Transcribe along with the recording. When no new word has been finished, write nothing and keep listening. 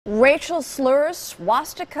Racial slurs,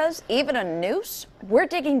 swastikas, even a noose? We're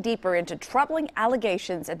digging deeper into troubling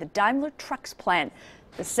allegations at the Daimler Trucks plant,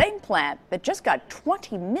 the same plant that just got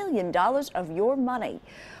 $20 million of your money.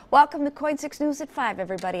 Welcome to KOIN 6 News at 5,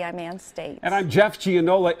 everybody. I'm Ann State. And I'm Jeff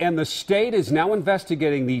Gianola, and the state is now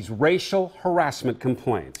investigating these racial harassment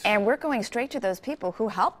complaints. And we're going straight to those people who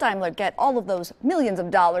helped Daimler get all of those millions of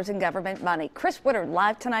dollars in government money. Chris Woodard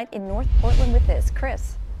live tonight in North Portland with this.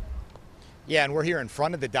 Chris. Yeah, and we're here in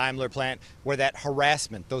front of the Daimler plant where that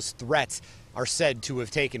harassment, those threats are said to have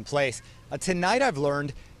taken place. Tonight I've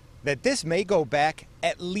learned that this may go back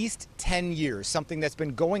at least 10 years, something that's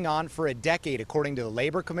been going on for a decade, according to the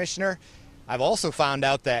labor commissioner. I've also found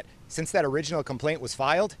out that since that original complaint was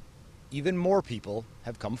filed, even more people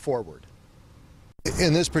have come forward.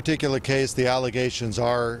 In this particular case, the allegations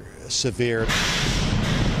are severe.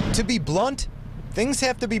 To be blunt, things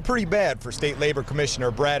have to be pretty bad for State Labor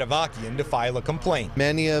Commissioner Brad Avakian to file a complaint.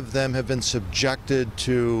 Many of them have been subjected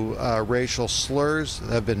to racial slurs,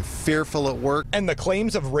 have been fearful at work. And the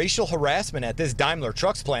claims of racial harassment at this Daimler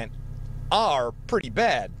Trucks plant are pretty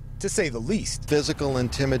bad, to say the least. Physical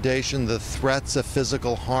intimidation, the threats of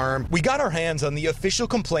physical harm. We got our hands on the official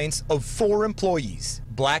complaints of 4 employees,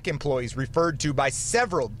 black employees referred to by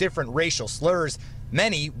several different racial slurs.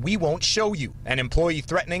 Many we won't show you. An employee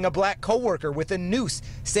threatening a black coworker with a noose,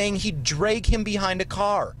 saying he'd drag him behind a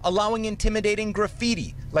car, allowing intimidating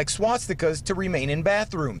graffiti like swastikas to remain in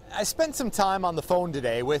bathroom. I spent some time on the phone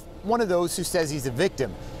today with one of those who says he's a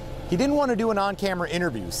victim. He didn't want to do an on-camera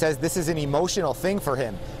interview, says this is an emotional thing for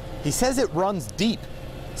him. He says it runs deep,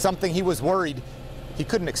 something he was worried he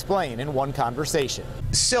couldn't explain in one conversation.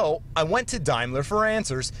 So I went to Daimler for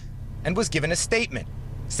answers and was given a statement,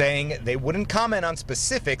 saying they wouldn't comment on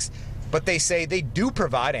specifics, but they say they do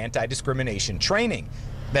provide anti-discrimination training.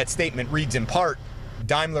 That statement reads in part,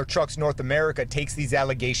 Daimler Trucks North America takes these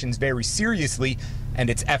allegations very seriously, and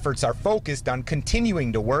its efforts are focused on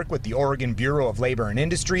continuing to work with the Oregon Bureau of Labor and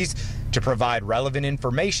Industries to provide relevant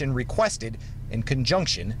information requested in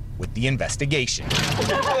conjunction with the investigation.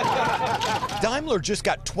 Daimler just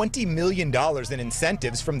got $20 million in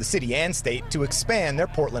incentives from the city and state to expand their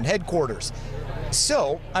Portland headquarters.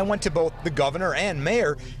 So I went to both the governor and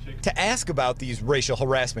mayor to ask about these racial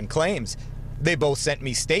harassment claims. They both sent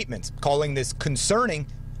me statements calling this concerning,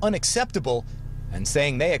 unacceptable, and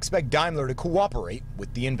saying they expect Daimler to cooperate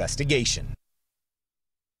with the investigation.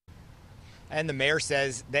 And the mayor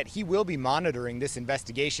says that he will be monitoring this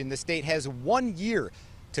investigation. The state has 1 year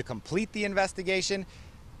to complete the investigation,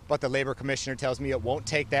 but the labor commissioner tells me it won't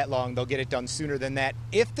take that long. They'll get it done sooner than that.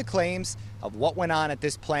 If the claims of what went on at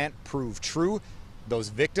this plant prove true, those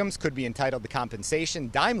victims could be entitled to compensation.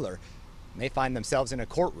 Daimler may find themselves in a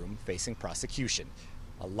courtroom facing prosecution.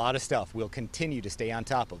 A lot of stuff we'll continue to stay on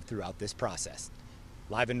top of throughout this process.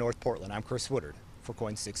 Live in North Portland, I'm Chris Woodard for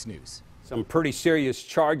KOIN 6 News. Some pretty serious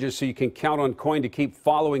charges, so you can count on KOIN to keep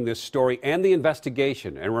following this story and the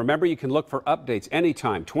investigation. And remember, you can look for updates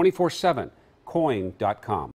anytime, 24/7, KOIN.com.